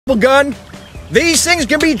gun. These things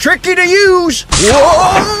can be tricky to use.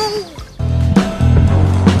 Whoa!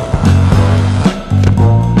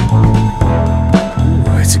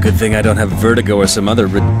 It's a good thing I don't have vertigo or some other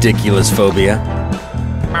ridiculous phobia.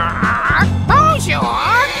 Bonjour!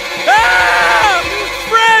 Ah!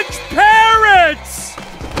 French parrots!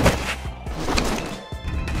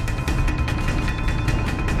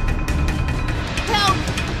 Help!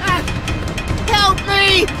 Help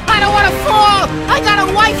me! I don't want to fall! I got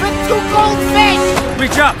a wife and 2 goldfish!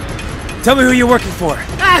 Reach up! Tell me who you're working for.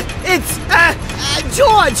 It's,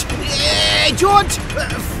 George! George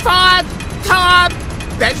Tom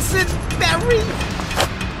Benson Berry?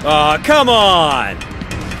 Aw, come on!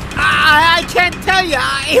 I can't tell you.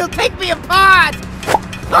 He'll take me apart!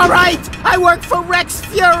 Alright, I work for Rex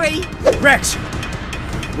Fury! Rex!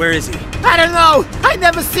 Where is he? I don't know! I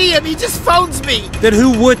never see him, he just phones me! Then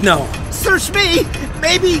who would know? Search me!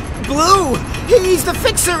 Maybe Blue! He's the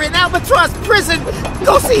fixer in Albatross Prison!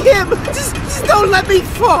 Go see him! Just don't let me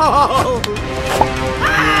fall!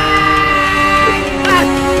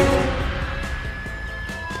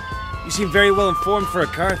 You seem very well informed for a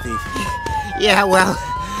car thief. Yeah, well,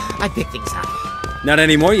 I pick things up. Not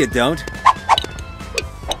anymore, you don't.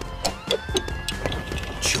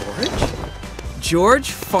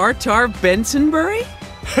 George Fartar Bensonbury?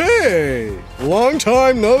 Hey! Long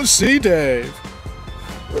time no see, Dave.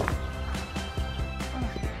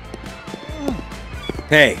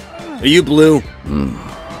 Hey, are you Blue?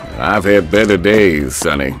 I've had better days,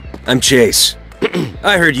 Sonny. I'm Chase.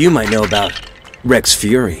 I heard you might know about Rex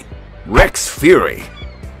Fury. Rex Fury?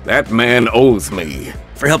 That man owes me.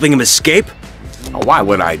 For helping him escape? Why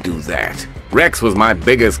would I do that? Rex was my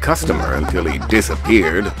biggest customer until he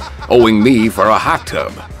disappeared, owing me for a hot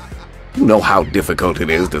tub. You know how difficult it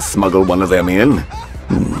is to smuggle one of them in?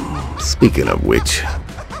 Speaking of which,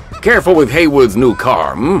 careful with Haywood's new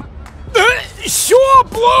car, Sure,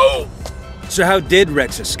 Blue! So how did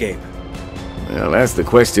Rex escape? Well, that's the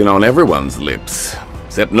question on everyone's lips.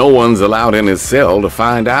 Except no one's allowed in his cell to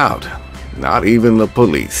find out. Not even the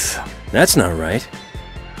police. That's not right.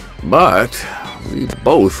 But we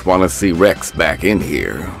both want to see Rex back in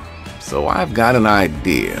here. So I've got an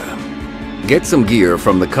idea. Get some gear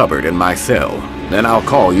from the cupboard in my cell. Then I'll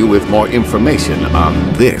call you with more information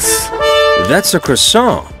on this. That's a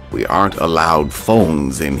croissant. We aren't allowed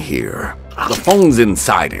phones in here. The phone's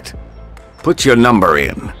inside it. Put your number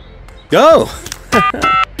in. Go!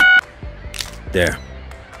 There.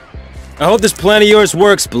 I hope this plan of yours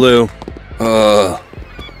works, Blue.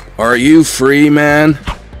 Are you free, man?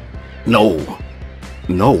 No.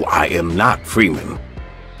 No, I am not Freeman.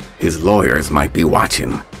 His lawyers might be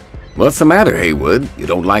watching. What's the matter, Haywood? You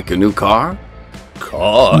don't like your new car?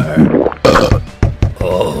 Car?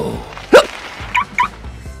 Oh.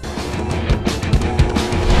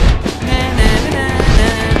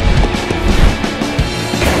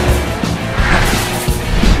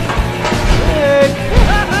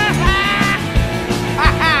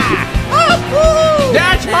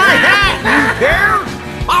 That's my hat, you care?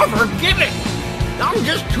 I'll forgive it. I'm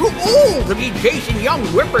just too old to be chasing young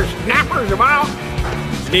whippersnappers about.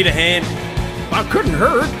 Need a hand? I couldn't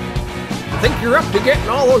hurt. Think you're up to getting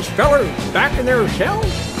all those fellers back in their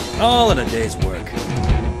cells? All in a day's work.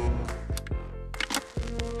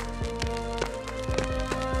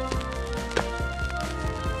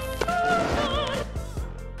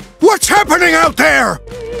 What's happening out there?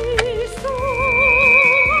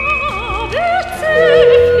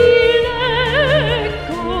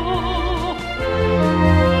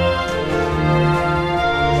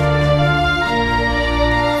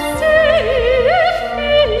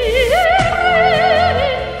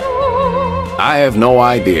 I have no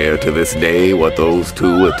idea to this day what those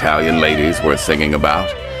 2 Italian ladies were singing about.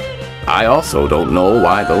 I also don't know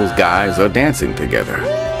why those guys are dancing together.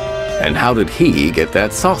 And how did he get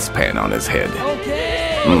that saucepan on his head?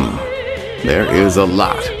 There is a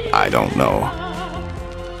lot I don't know.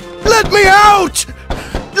 Let me out!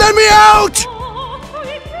 Let me out!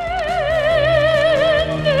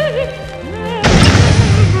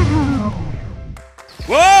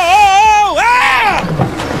 Whoa! Ah!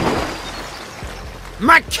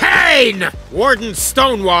 McCain! Warden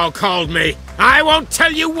Stonewall called me. I won't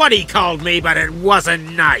tell you what he called me, but it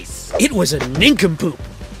wasn't nice. It was a nincompoop.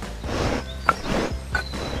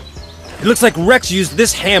 It looks like Rex used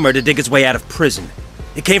this hammer to dig his way out of prison.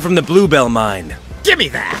 It came from the Bluebell mine. Give me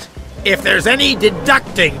that. If there's any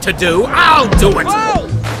deducting to do, I'll do it. Whoa!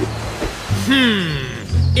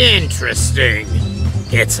 Interesting.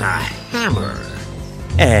 It's a hammer.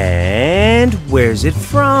 And where's it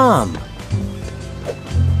from?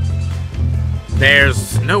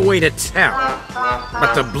 There's no way to tell,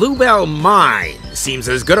 but the Bluebell Mine seems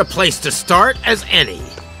as good a place to start as any.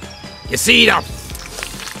 You see, there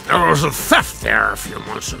was a theft there a few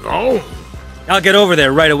months ago. I'll get over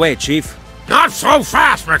there right away, Chief. Not so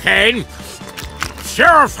fast, McCain.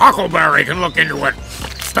 Sheriff Huckleberry can look into it.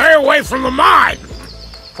 Stay away from the mine.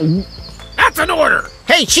 That's an order.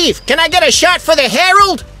 Hey, Chief, can I get a shot for the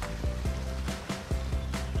Herald?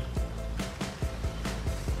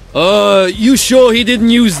 You sure he didn't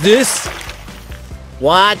use this?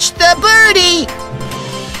 Watch the birdie!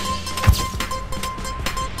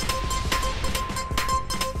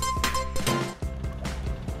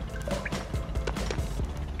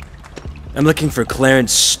 I'm looking for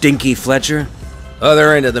Clarence Stinky Fletcher.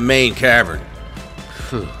 Other end of the main cavern.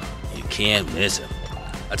 Phew, you can't miss him.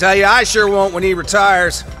 I tell you, I sure won't when he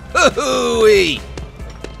retires. Hoo-hoo-wee!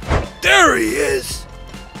 There he is!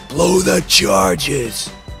 Blow the charges!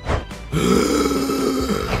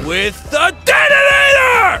 With the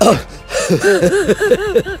detonator!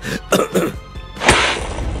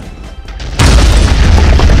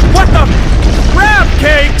 What the? Crab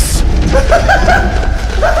cakes!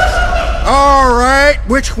 All right,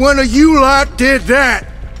 which one of you lot did that?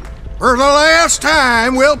 For the last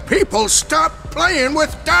time, will people stop playing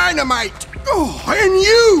with dynamite? Oh, and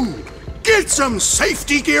you! Get some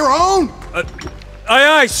safety gear on! Aye,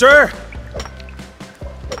 aye, sir.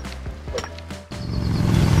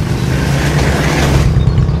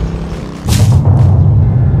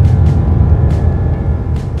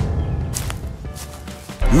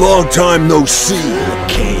 Long time no see,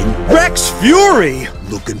 McCain. Rex Fury!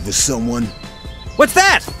 Looking for someone? What's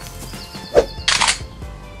that?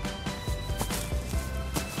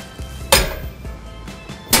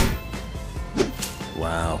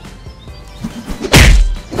 Wow.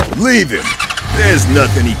 Leave him. There's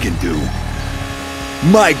nothing he can do.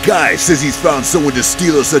 My guy says he's found someone to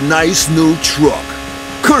steal us a nice new truck.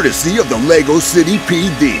 Courtesy of the Lego City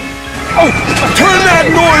PD. Oh! Turn that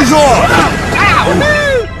noise off!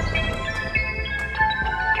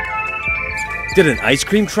 Did an ice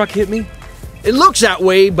cream truck hit me? It looks that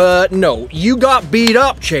way, but no, you got beat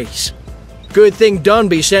up, Chase. Good thing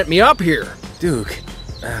Dunby sent me up here. Duke,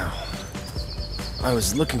 ow. I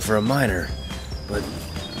was looking for a miner, but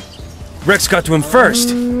Rex got to him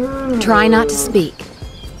first. Try not to speak.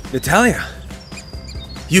 Natalia,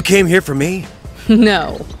 you came here for me?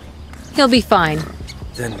 No. He'll be fine.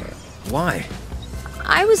 Then why?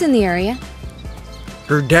 I was in the area.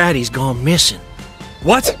 Her daddy's gone missing.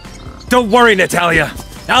 What? Don't worry, Natalia.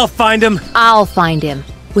 I'll find him. I'll find him.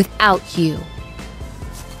 Without you.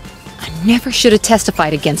 I never should have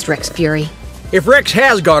testified against Rex Fury. If Rex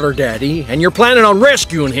has got her daddy, and you're planning on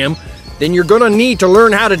rescuing him, then you're gonna need to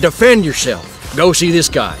learn how to defend yourself. Go see this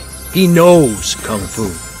guy. He knows Kung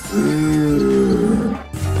Fu.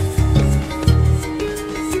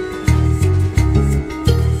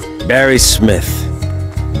 Barry Smith.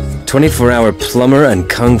 24-hour plumber and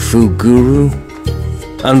Kung Fu guru.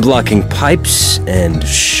 Unblocking pipes and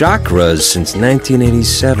chakras since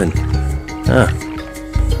 1987. Huh.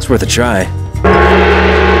 It's worth a try.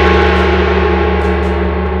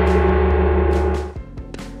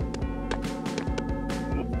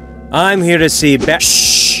 I'm here to see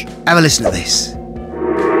Shh! Have a listen to this.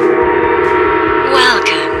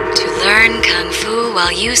 Welcome to Learn Kung Fu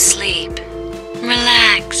while you sleep.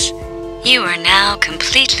 Relax. You are now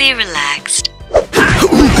completely relaxed.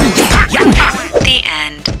 The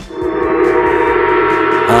end.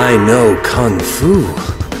 I know Kung Fu.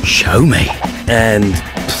 Show me. And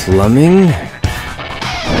plumbing?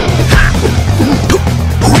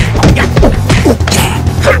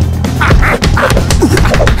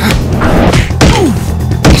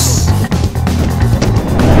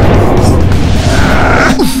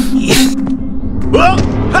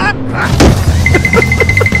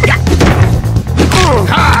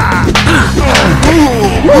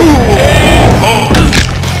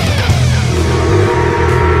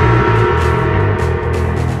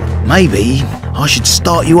 Maybe I should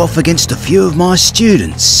start you off against a few of my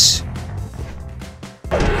students.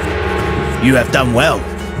 You have done well.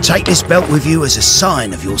 Take this belt with you as a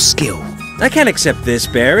sign of your skill. I can't accept this,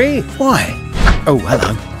 Barry. Why? Oh,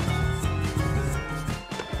 hello.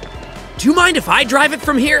 Do you mind if I drive it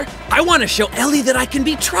from here? I want to show Ellie that I can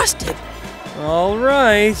be trusted. All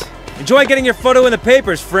right. Enjoy getting your photo in the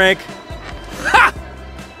papers, Frank. Ha!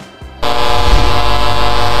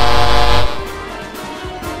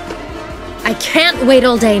 I can't wait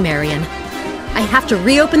all day, Marion. I have to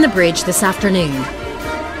reopen the bridge this afternoon.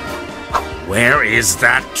 Where is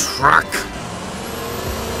that truck?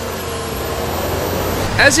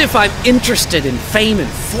 As if I'm interested in fame and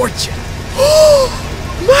fortune.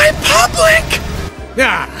 My public!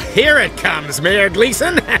 Ah, here it comes, Mayor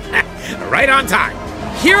Gleason. Right on time.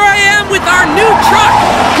 Here I am with our new truck!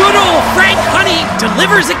 Good old Frank Honey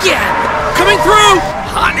delivers again! Coming through!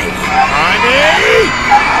 Honey! Honey!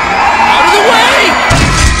 Out of the way!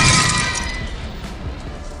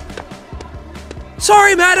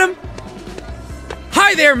 Sorry, madam.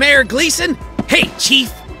 Hi there, Mayor Gleason. Hey,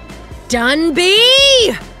 Chief.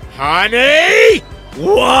 Dunby! Honey!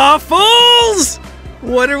 Waffles!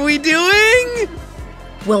 What are we doing?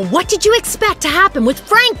 Well, what did you expect to happen with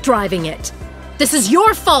Frank driving it? This is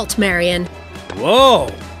your fault, Marion. Whoa.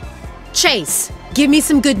 Chase, give me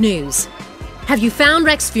some good news. Have you found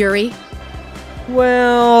Rex Fury?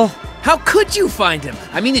 Well, how could you find him?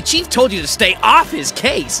 I mean, the chief told you to stay off his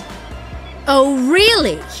case. Oh,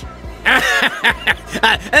 really?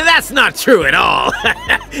 That's not true at all.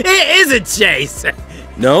 Is it, Chase?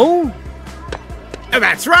 No?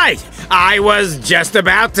 That's right. I was just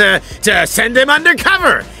about to send him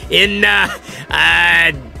undercover in,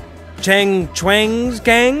 Chang Chuang's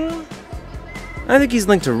gang? I think he's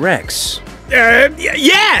linked to Rex.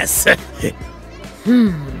 Yes! Well,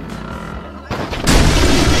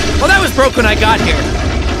 that was broke when I got here.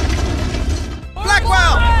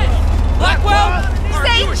 Blackwell!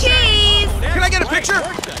 Say cheese! Can I get a picture?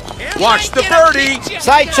 Watch the birdie!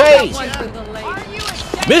 Say cheese!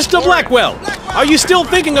 Mr. Blackwell, are you still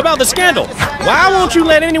thinking about the scandal? Why won't you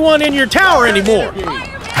let anyone in your tower anymore?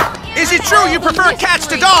 Is it true you prefer cats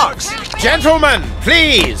to dogs? Gentlemen,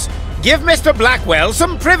 please, give Mr. Blackwell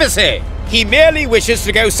some privacy. He merely wishes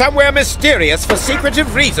to go somewhere mysterious for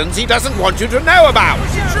secretive reasons he doesn't want you to know about.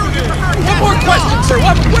 One more question, sir.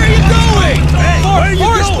 Where are you going?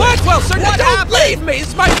 Forrest Blackwell, sir. Don't leave me.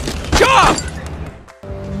 It's my job.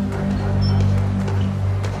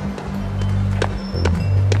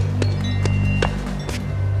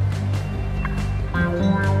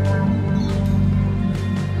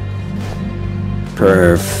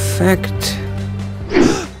 Perfect.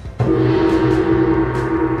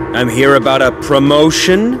 I'm here about a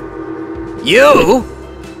promotion. You?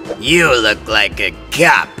 You look like a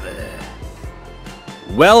cop.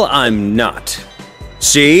 Well, I'm not.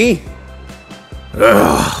 See?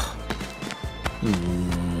 Ugh.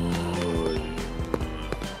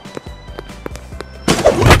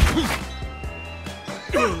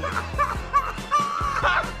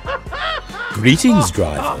 Greetings,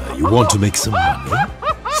 driver. You want to make some money?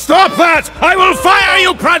 Stop that! I will fire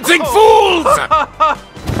you, prancing fools!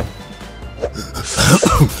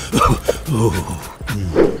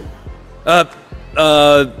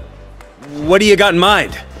 What do you got in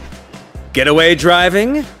mind? Getaway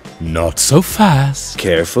driving? Not so fast.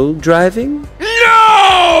 Careful driving?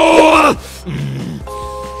 No!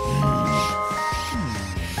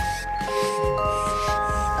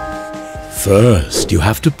 First, you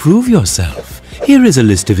have to prove yourself. Here is a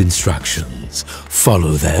list of instructions.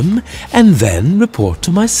 Follow them, and then report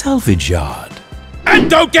to my salvage yard. And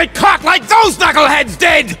don't get caught like those knuckleheads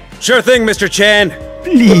did! Sure thing, Mr. Chan.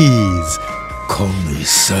 Please, call me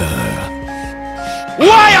sir.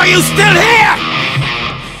 Why are you still here?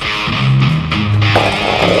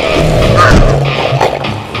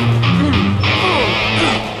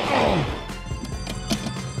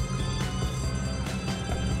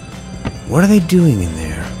 What are they doing in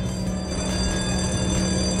there?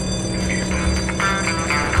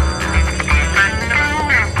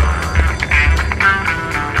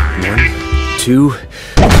 One, two.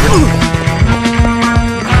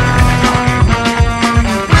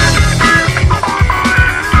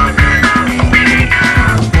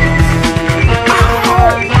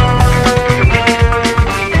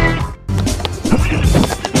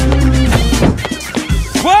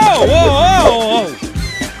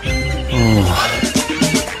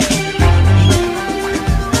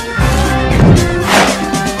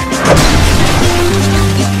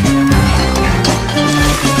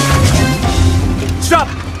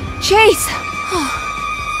 Chase!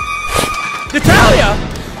 Natalia!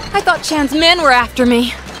 I thought Chan's men were after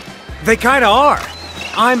me. They kinda are.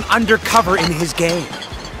 I'm undercover in his gang.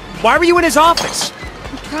 Why were you in his office?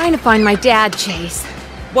 I'm trying to find my dad, Chase.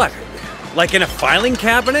 What? Like in a filing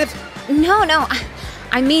cabinet? No.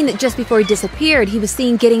 I mean that just before he disappeared, he was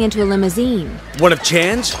seen getting into a limousine. One of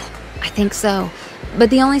Chan's? I think so. But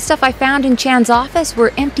the only stuff I found in Chan's office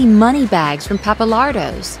were empty money bags from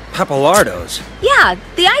Papalardo's. Papalardo's? Yeah,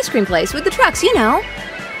 the ice cream place with the trucks, you know.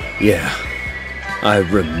 Yeah, I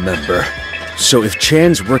remember. So if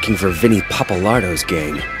Chan's working for Vinny Papalardo's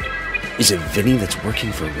gang, is it Vinny that's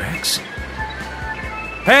working for Rex?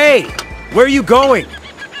 Hey! Where are you going?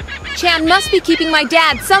 Chan must be keeping my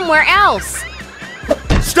dad somewhere else.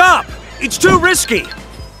 Stop! It's too risky.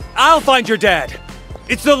 I'll find your dad.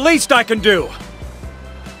 It's the least I can do.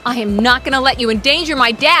 I am not gonna let you endanger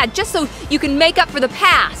my dad just so you can make up for the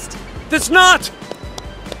past. That's not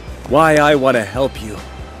why I want to help you.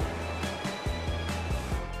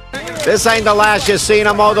 This ain't the last you've seen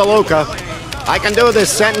of Mo DeLuca. I can do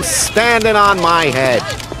this sentence standing on my head.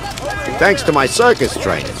 Thanks to my circus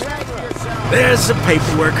training. There's the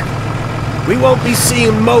paperwork. We won't be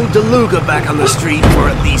seeing Mo DeLuca back on the street for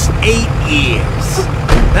at least 8 years.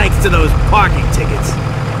 Thanks to those parking tickets.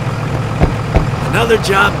 Another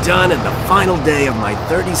job done and the final day of my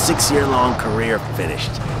 36-year-long career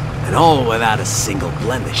finished. And all without a single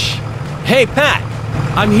blemish. Hey, Pat!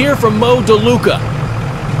 I'm here from Mo DeLuca.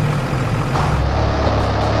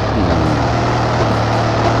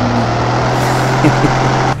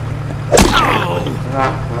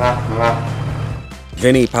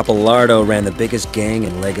 Vinny Pappalardo ran the biggest gang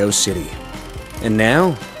in Lego City. And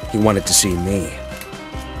now, he wanted to see me.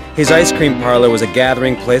 His ice cream parlor was a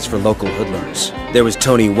gathering place for local hoodlums. There was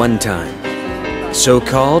Tony One Time. So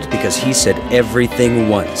called because he said everything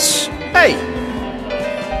once. Hey!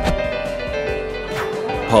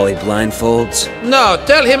 Polly Blindfolds. No,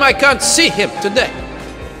 tell him I can't see him today.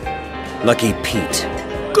 Lucky Pete.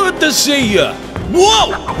 Good to see ya!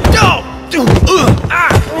 Whoa!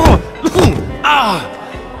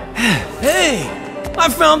 Hey! I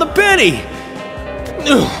found the penny!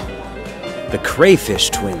 The Crayfish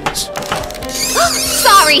Twins.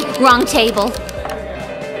 Sorry, wrong table.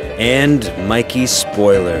 And Mikey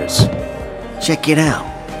Spoilers. Check it out.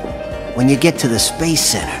 When you get to the Space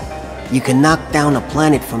Center, you can knock down a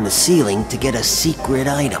planet from the ceiling to get a secret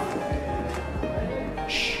item.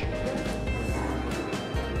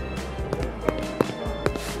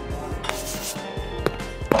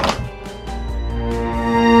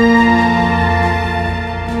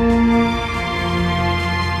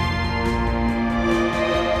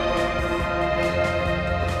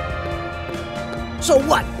 So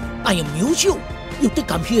what? I amuse you? You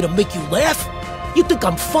think I'm here to make you laugh? You think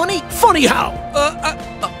I'm funny? Funny how?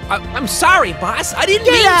 I'm sorry, boss. I didn't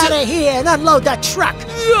mean to— Get out of here and unload that truck!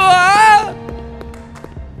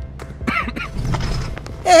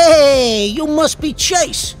 Hey, you must be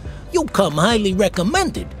Chase. You come highly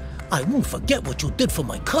recommended. I won't forget what you did for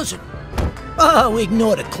my cousin. Oh,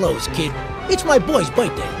 ignore the clothes, kid. It's my boy's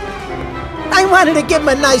birthday. I wanted to give him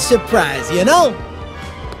a nice surprise, you know?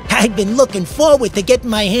 I've been looking forward to getting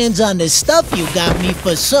my hands on the stuff you got me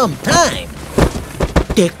for some time.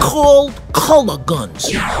 They're called color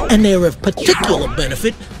guns, and they're of particular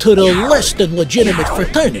benefit to the less than legitimate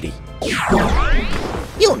fraternity.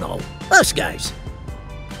 You know, us guys.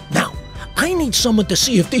 Now, I need someone to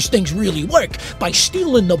see if these things really work by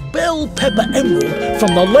stealing the bell pepper emerald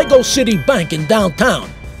from the Lego City Bank in downtown.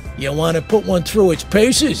 You want to put one through its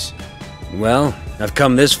paces? Well, I've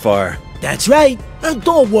come this far. That's right. And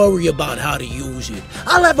don't worry about how to use it.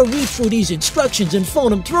 I'll have a read through these instructions and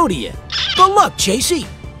phone them through to you. Good luck, Chasey.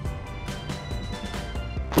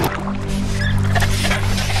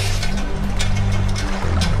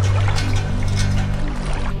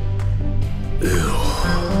 Ew.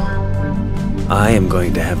 I am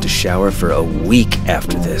going to have to shower for a week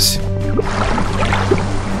after this.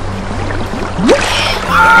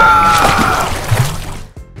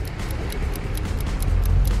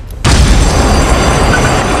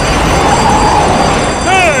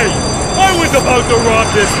 About to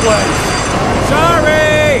rob this place.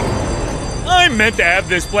 Sorry! I meant to have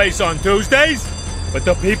this place on Tuesdays, but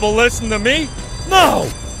the people listen to me?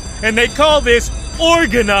 No! And they call this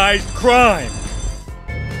organized crime.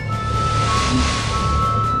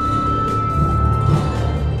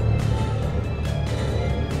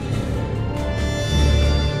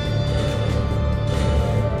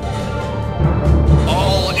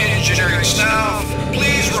 All engineering staff,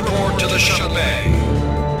 please report to the shuttle bay.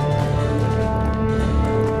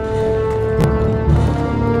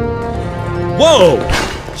 Whoa!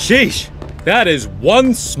 Sheesh! That is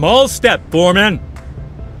one small step, Foreman.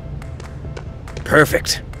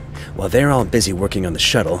 Perfect. While they're all busy working on the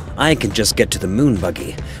shuttle, I can just get to the moon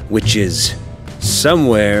buggy, which is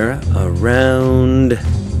somewhere around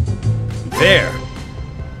there.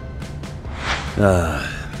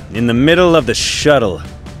 In the middle of the shuttle.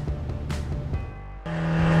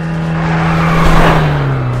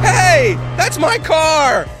 Hey! That's my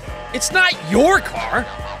car! It's not your car!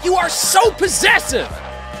 You are so possessive!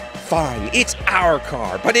 Fine, it's our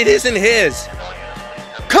car, but it isn't his.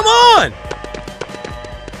 Come on!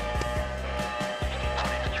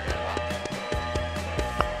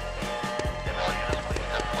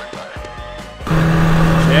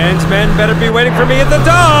 Chan's men better be waiting for me at the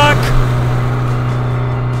dock!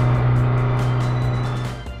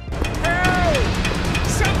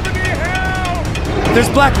 There's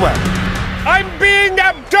Blackwell! I'm being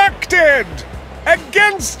abducted!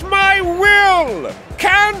 Against my will!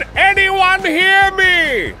 Can anyone hear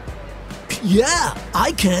me? Yeah,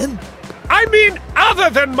 I can. I mean other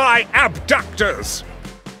than my abductors!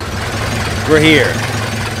 We're here.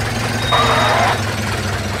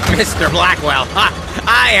 Mr. Blackwell,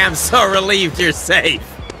 I am so relieved you're safe.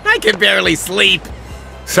 I can barely sleep.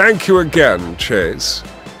 Thank you again, Chase.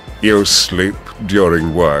 You sleep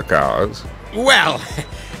during work hours? Well,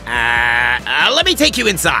 let me take you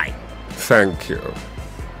inside. Thank you.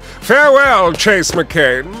 Farewell, Chase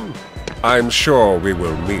McCain. I'm sure we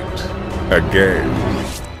will meet again.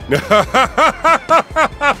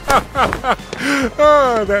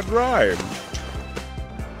 Oh, that rhymed.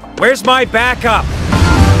 Where's my backup?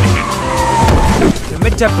 You're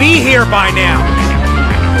meant to be here by now.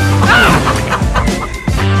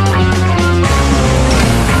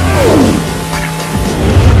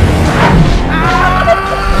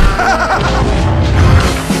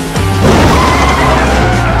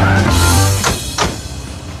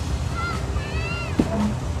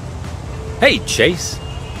 Hey, Chase.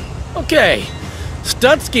 Okay,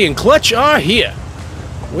 Studsky and Clutch are here.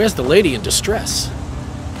 Where's the lady in distress?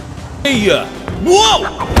 Hey, whoa!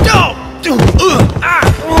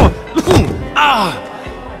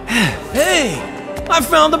 Hey, I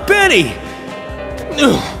found the penny!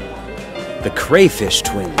 The Crayfish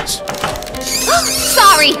twins.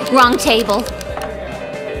 Sorry, wrong table.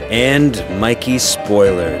 And Mikey's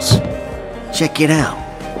spoilers. Check it out.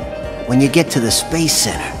 When you get to the Space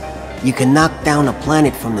Center, you can knock down a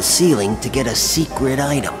planet from the ceiling to get a secret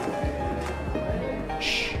item.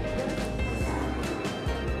 Shh.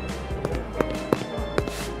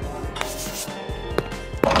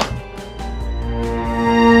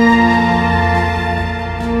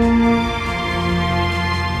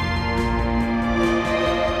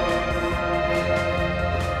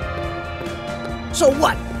 So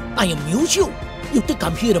what? I amuse you? You think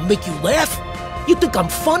I'm here to make you laugh? You think I'm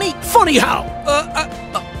funny? Funny how?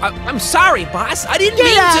 I'm sorry, boss. I didn't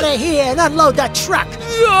mean Get out to... of here and unload that truck!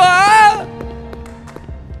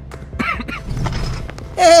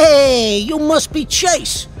 Hey, you must be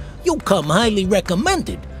Chase. You come highly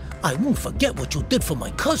recommended. I won't forget what you did for my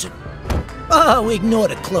cousin. Oh, ignore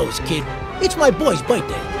the clothes, kid. It's my boy's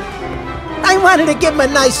birthday. I wanted to give him a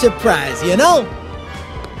nice surprise, you know?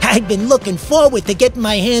 I've been looking forward to getting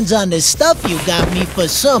my hands on the stuff you got me for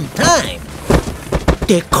some time.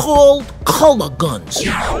 They're called color guns,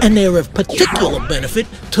 and they're of particular benefit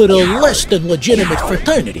to the less than legitimate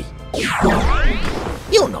fraternity.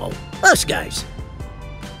 You know, us guys.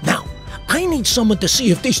 Now, I need someone to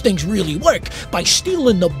see if these things really work by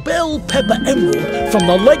stealing the bell pepper emerald from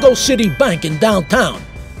the Lego City Bank in downtown.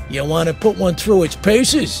 You want to put one through its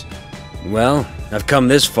paces? Well, I've come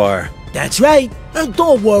this far. That's right. And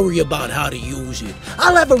don't worry about how to use it.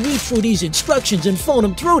 I'll have a read through these instructions and phone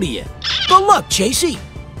them through to you. Good luck, Chasey.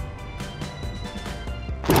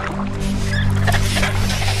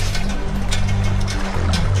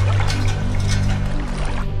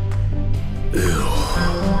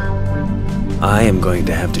 I am going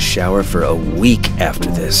to have to shower for a week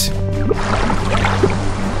after this.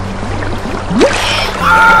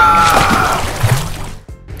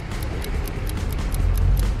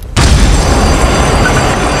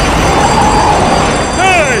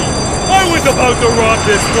 About to rob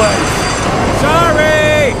this place.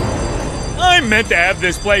 Sorry! I meant to have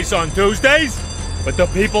this place on Tuesdays, but the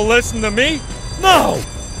people listen to me? No!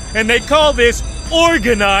 And they call this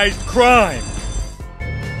organized crime.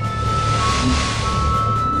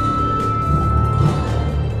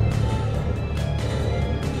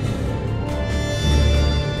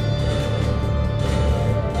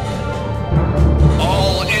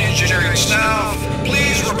 All engineering staff,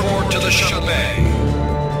 please report to the shuttle bay.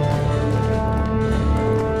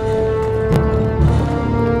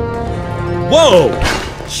 Whoa!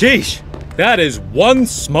 Sheesh! That is one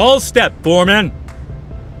small step, Foreman.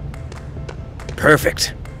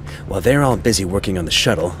 Perfect. While they're all busy working on the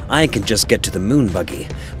shuttle, I can just get to the moon buggy,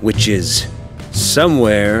 which is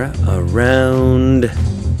somewhere around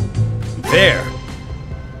there.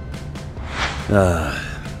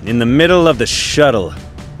 In the middle of the shuttle.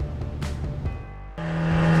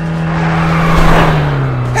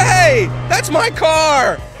 Hey! That's my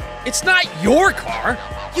car! It's not your car!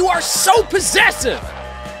 You are so possessive!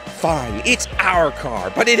 Fine, it's our car,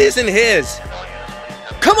 but it isn't his.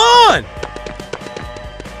 Come on!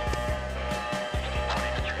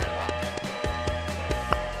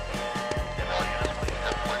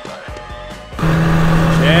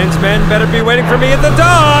 Chan's men better be waiting for me at the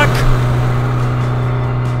dock!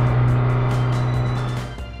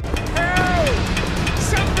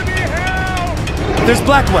 There's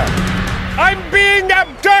Blackwell! I'm being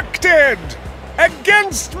abducted!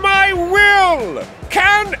 Against my will!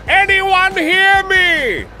 Can anyone hear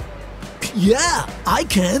me? Yeah, I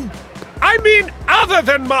can. I mean, other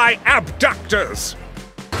than my abductors!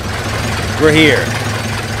 We're here.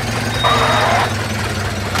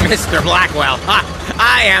 Mr. Blackwell,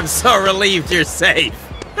 I am so relieved you're safe.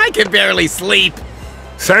 I can barely sleep.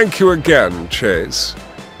 Thank you again, Chase.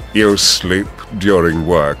 You sleep during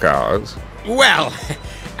work hours? Well,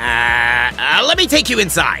 let me take you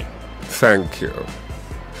inside. Thank you.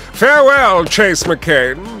 Farewell, Chase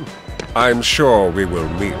McCain. I'm sure we will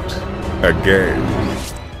meet again.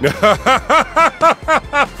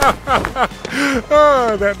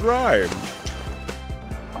 Oh, that rhymed.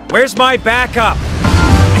 Where's my backup?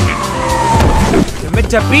 You're meant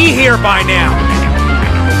to be here by now!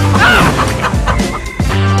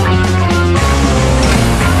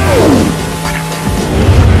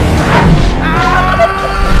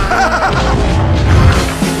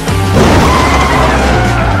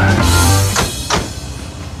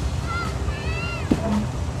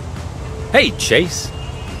 Hey, Chase.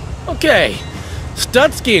 Okay,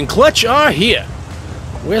 Studsky and Clutch are here.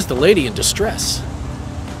 Where's the lady in distress?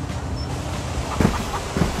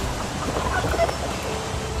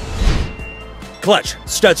 Clutch,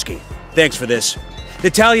 Studsky, thanks for this.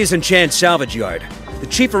 Natalia's in Chan's salvage yard. The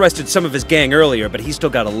chief arrested some of his gang earlier, but he's still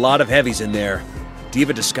got a lot of heavies in there. Do you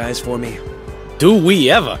have a disguise for me? Do we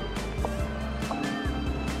ever?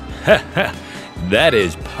 That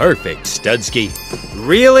is perfect, Studsky.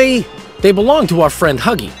 Really? They belong to our friend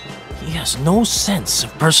Huggy. He has no sense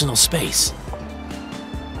of personal space.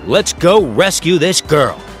 Let's go rescue this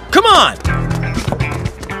girl. Come on!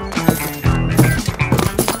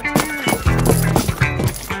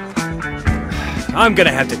 I'm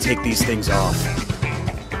gonna have to take these things off.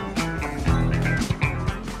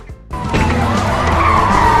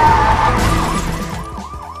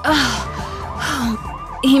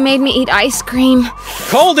 He made me eat ice cream.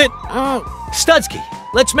 Hold it! Studsky,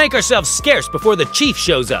 let's make ourselves scarce before the chief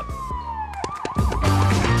shows up.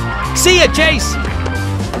 See ya, Chase!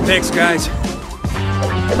 Thanks, guys.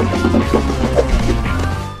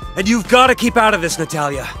 And you've got to keep out of this,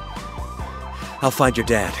 Natalia. I'll find your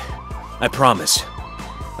dad. I promise.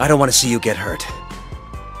 I don't want to see you get hurt.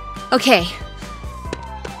 Okay.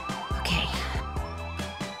 Okay.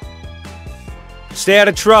 Stay out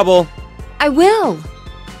of trouble. I will.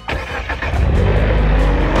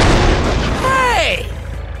 Hey!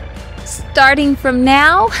 Starting from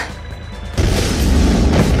now?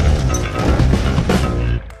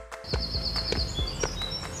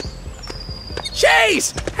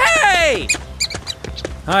 Chase! Hey!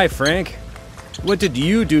 Hi, Frank. What did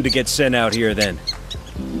you do to get sent out here, then?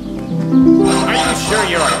 Are you sure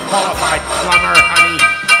you're a qualified plumber, honey?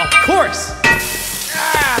 Of course!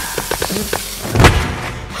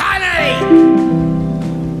 Honey!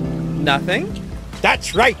 Nothing?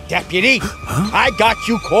 That's right, Deputy. I got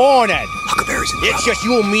you cornered. Huckleberry's in It's just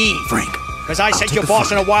you and me. Frank. Because I sent your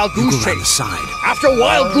boss on a wild goose go around chase. the side. After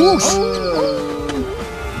Wild Goose.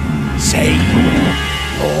 Say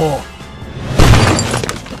your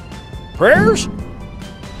prayers?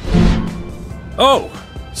 Oh,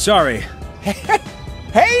 sorry.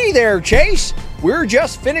 Hey there, Chase. We're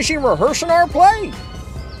just finishing rehearsing our play.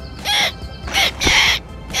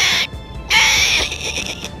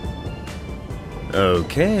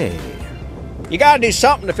 Okay. You gotta do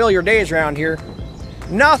something to fill your days around here.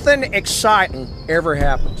 Nothing exciting ever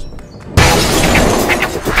happens.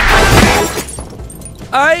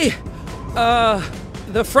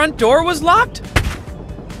 The front door was locked?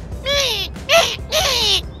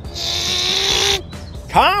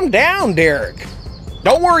 Calm down, Derek.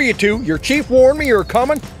 Don't worry, you two. Your chief warned me you're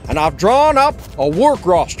coming, and I've drawn up a work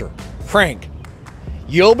roster. Frank,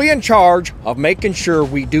 you'll be in charge of making sure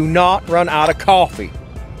we do not run out of coffee.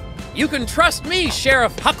 You can trust me,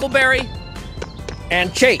 Sheriff Huckleberry.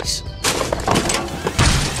 And Chase.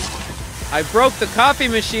 I broke the coffee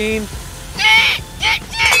machine.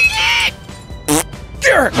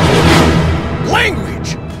 Derek!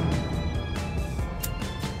 Language!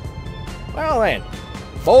 Well then,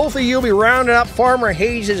 both of you will be rounding up Farmer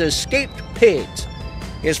Hayes' escaped pigs.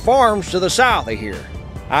 His farm's to the south of here.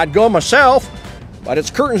 I'd go myself, but it's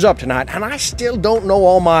curtains up tonight, and I still don't know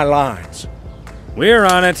all my lines. We're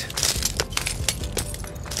on it.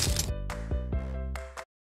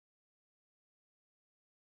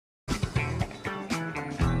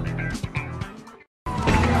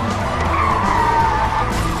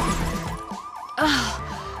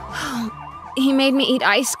 He made me eat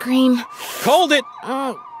ice cream. Hold it!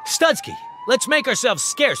 Studsky, let's make ourselves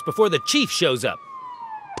scarce before the chief shows up.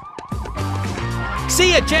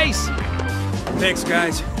 See ya, Chase! Thanks,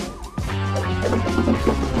 guys.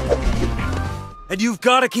 And you've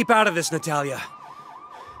got to keep out of this, Natalia.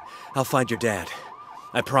 I'll find your dad.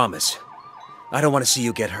 I promise. I don't want to see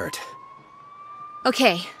you get hurt.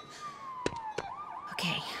 Okay.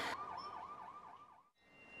 Okay.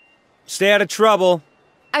 Stay out of trouble.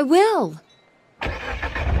 I will.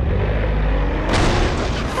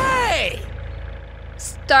 Hey!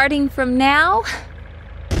 Starting from now?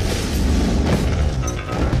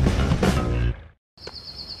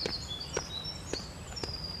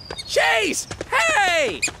 Chase!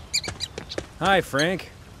 Hey! Hi, Frank.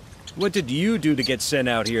 What did you do to get sent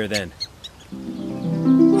out here, then? Are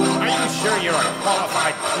you sure you're a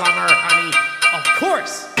qualified plumber, honey? Of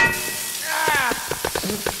course!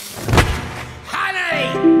 Honey!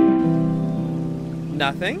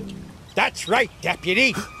 Nothing? That's right,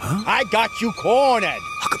 Deputy. I got you cornered.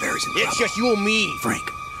 Huckleberry's in It's just you and me. Frank.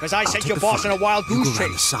 Because I sent take your the boss on front. a wild You goose go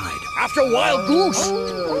around the chase. side. After a wild goose.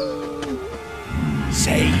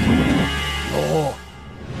 Say your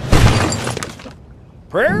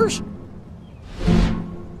prayers?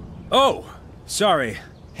 Oh, sorry.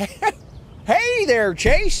 Hey there,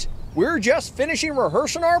 Chase. We're just finishing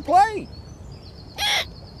rehearsing our play.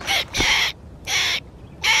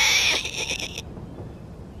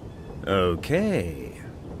 Okay.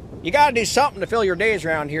 You gotta do something to fill your days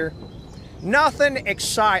around here. Nothing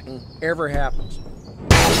exciting ever happens.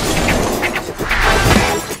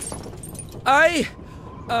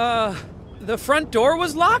 The front door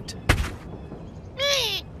was locked?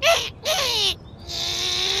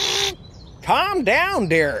 Calm down,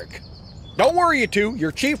 Derek. Don't worry, you two.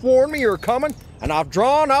 Your chief warned me you were coming, and I've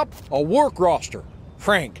drawn up a work roster.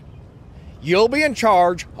 Frank, you'll be in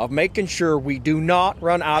charge of making sure we do not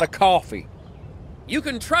run out of coffee. You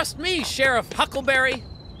can trust me, Sheriff Huckleberry.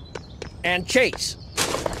 And Chase.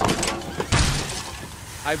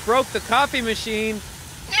 I broke the coffee machine.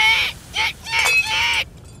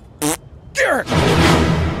 Derek!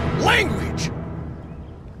 Language!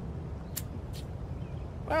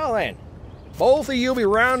 Well then, both of you'll be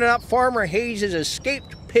rounding up Farmer Hayes'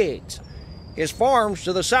 escaped pigs. His farm's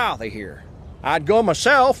to the south of here. I'd go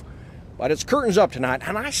myself, but it's curtains up tonight,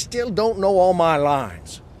 and I still don't know all my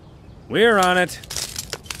lines. We're on it.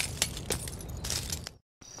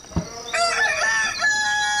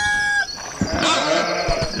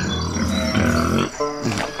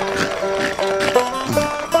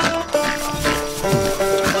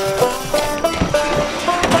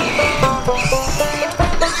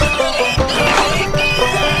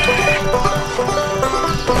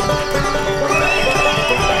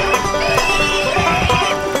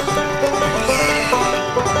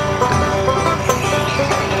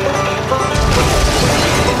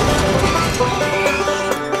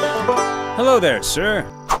 Hello there, sir.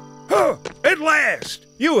 Huh, at last!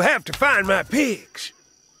 You have to find my pigs.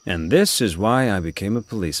 And this is why I became a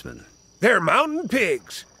policeman. They're mountain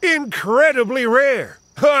pigs. Incredibly rare.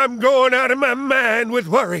 I'm going out of my mind with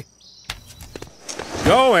worry.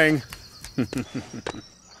 Going?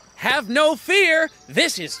 Have no fear,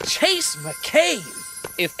 this is Chase McCain.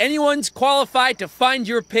 If anyone's qualified to find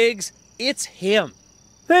your pigs, it's him.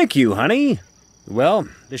 Thank you, honey. Well,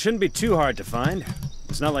 they shouldn't be too hard to find.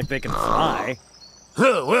 It's not like they can fly.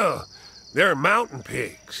 Well, they're mountain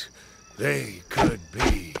pigs. They could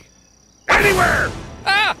be anywhere!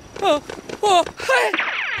 Ah!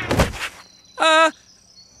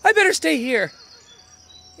 I better stay here.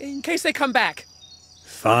 In case they come back.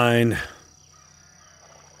 Fine.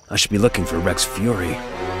 I should be looking for Rex Fury.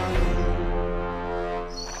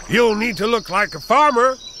 You'll need to look like a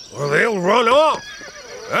farmer, or they'll run off.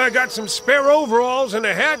 I got some spare overalls and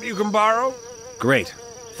a hat you can borrow. Great.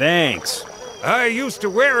 Thanks. I used to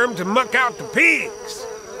wear them to muck out the pigs.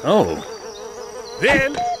 Oh.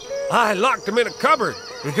 Then, I locked them in a cupboard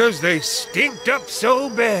because they stinked up so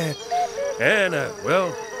bad. And,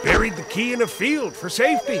 well, buried the key in a field for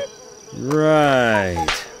safety.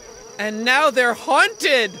 Right. And now they're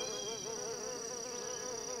haunted!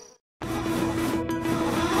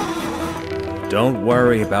 Don't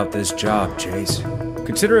worry about this job, Chase.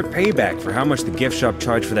 Consider it payback for how much the gift shop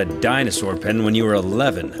charged for that dinosaur pen when you were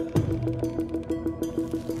 11.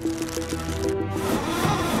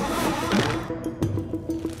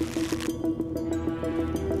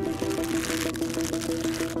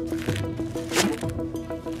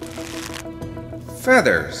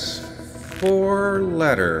 Feathers. 4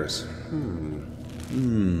 letters.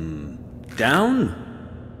 Down?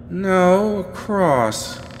 No,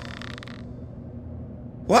 across.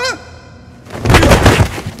 What?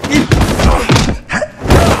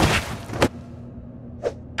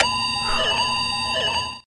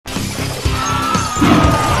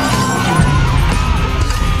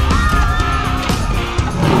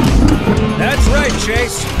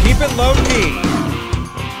 Chase, keep it low key.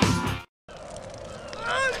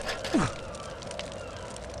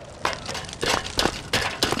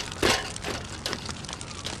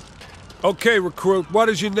 Okay, recruit, what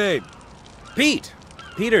is your name? Pete.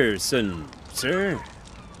 Peterson, sir.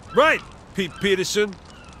 Right, Pete Peterson.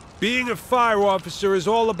 Being a fire officer is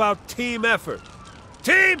all about team effort.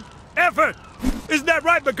 Team effort! Isn't that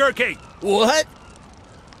right, McGurky? What?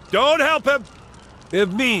 Don't help him.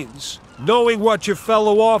 It means knowing what your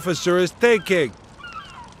fellow officer is thinking.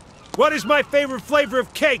 What is my favorite flavor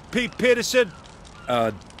of cake, Pete Peterson?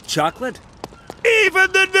 Chocolate?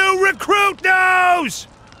 Even the new recruit knows!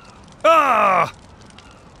 Ah!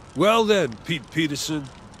 Well then, Pete Peterson,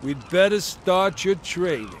 we'd better start your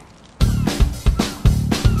training.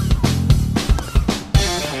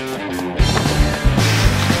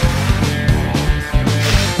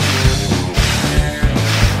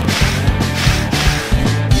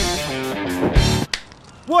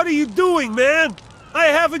 What are you doing, man? I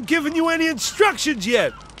haven't given you any instructions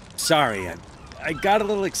yet. Sorry, I got a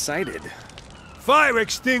little excited. Fire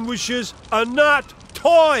extinguishers are not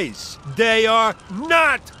toys. They are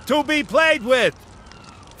not to be played with.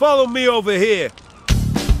 Follow me over here.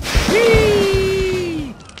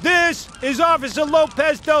 Whee! This is Officer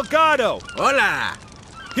Lopez Delgado. Hola.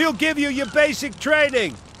 He'll give you your basic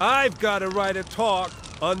training. I've got to write a talk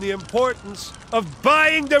on the importance of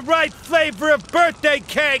buying the right flavor of birthday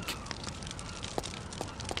cake.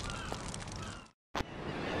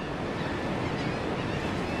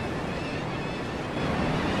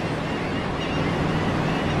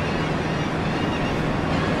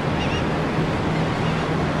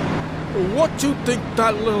 What you think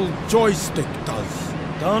that little joystick does?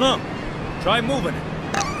 Don't know. Try moving it.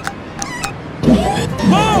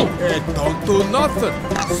 Whoa! It don't do nothing.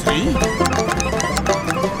 See?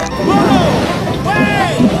 Whoa!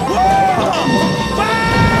 Wait!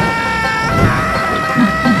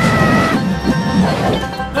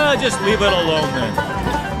 Just leave it alone then.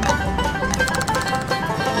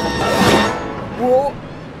 Whoa!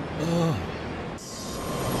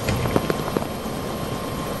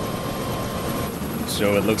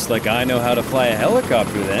 So it looks like I know how to fly a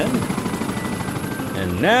helicopter then.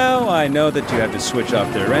 And now I know that you have to switch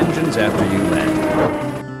off their engines after you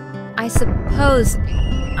land. I suppose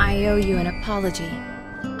I owe you an apology.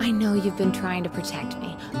 I know you've been trying to protect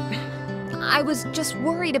me. I was just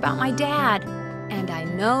worried about my dad. And I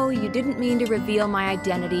know you didn't mean to reveal my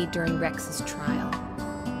identity during Rex's trial.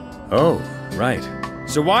 Oh, right.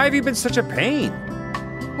 So why have you been such a pain?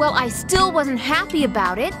 Well, I still wasn't happy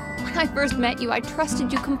about it. When I first met you, I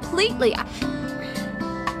trusted you completely.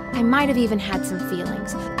 I might have even had some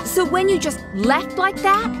feelings. So when you just left like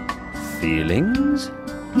that... Feelings?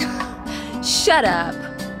 Shut up.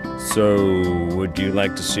 So, would you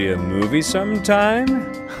like to see a movie sometime?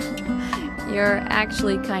 You're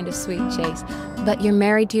actually kind of sweet, Chase. But you're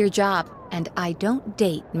married to your job, and I don't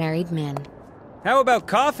date married men. How about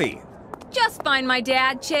coffee? Just find my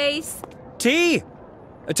dad, Chase. Tea?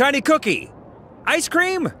 A tiny cookie? Ice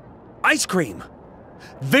cream? Ice cream.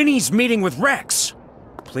 Vinny's meeting with Rex.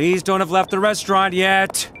 Please don't have left the restaurant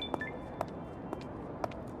yet.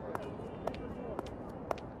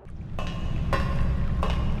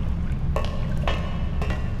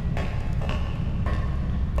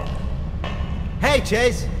 Hey,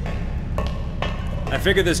 Chase. I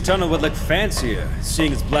figured this tunnel would look fancier,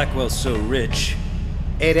 seeing as Blackwell's so rich.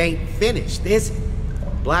 It ain't finished, is it?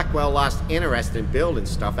 Blackwell lost interest in building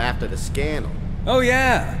stuff after the scandal. Oh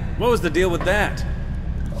yeah? What was the deal with that?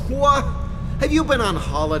 What? Have you been on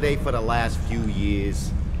holiday for the last few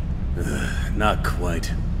years? Not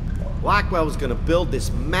quite. Blackwell was gonna build this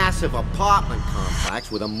massive apartment complex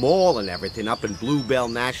with a mall and everything up in Bluebell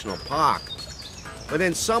National Park. But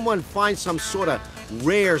then someone finds some sort of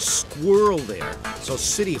rare squirrel there, so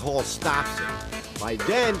City Hall stops it. By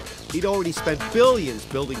then, he'd already spent billions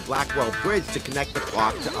building Blackwell Bridge to connect the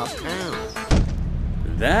park to uptown.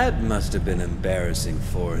 That must have been embarrassing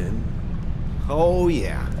for him. Oh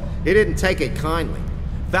yeah, he didn't take it kindly.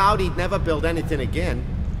 Vowed he'd never build anything again.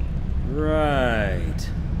 Right.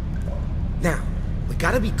 Now, we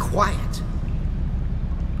gotta be quiet.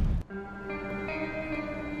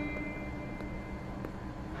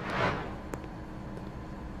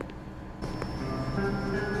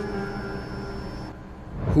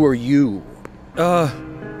 Who are you?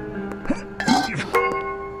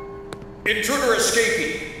 Intruder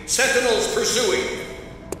escaping. Sentinels pursuing.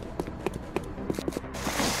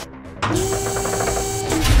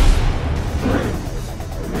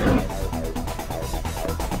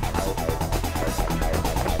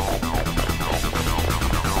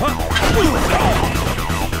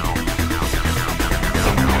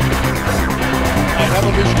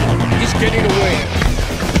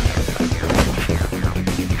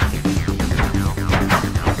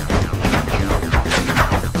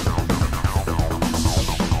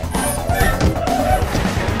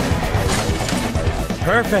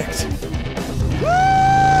 Perfect. Here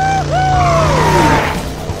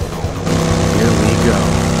we go.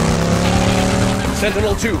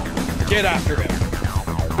 Sentinel 2, get after him.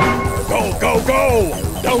 Go, go, go!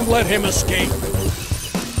 Don't let him escape.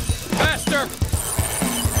 Faster!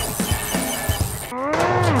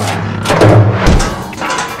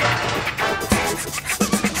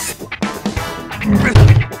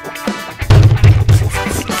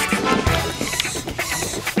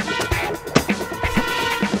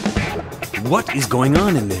 What is going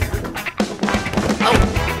on in there?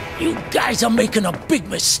 Oh, you guys are making a big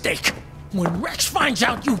mistake. When Rex finds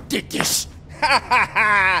out you did this. Ha ha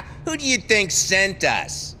ha! Who do you think sent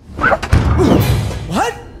us?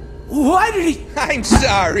 What? Why did he? I'm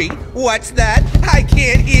sorry. What's that? I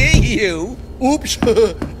can't hear you. Oops,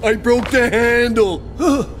 I broke the handle.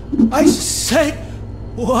 I said,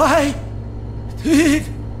 why did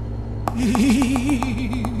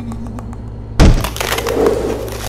he?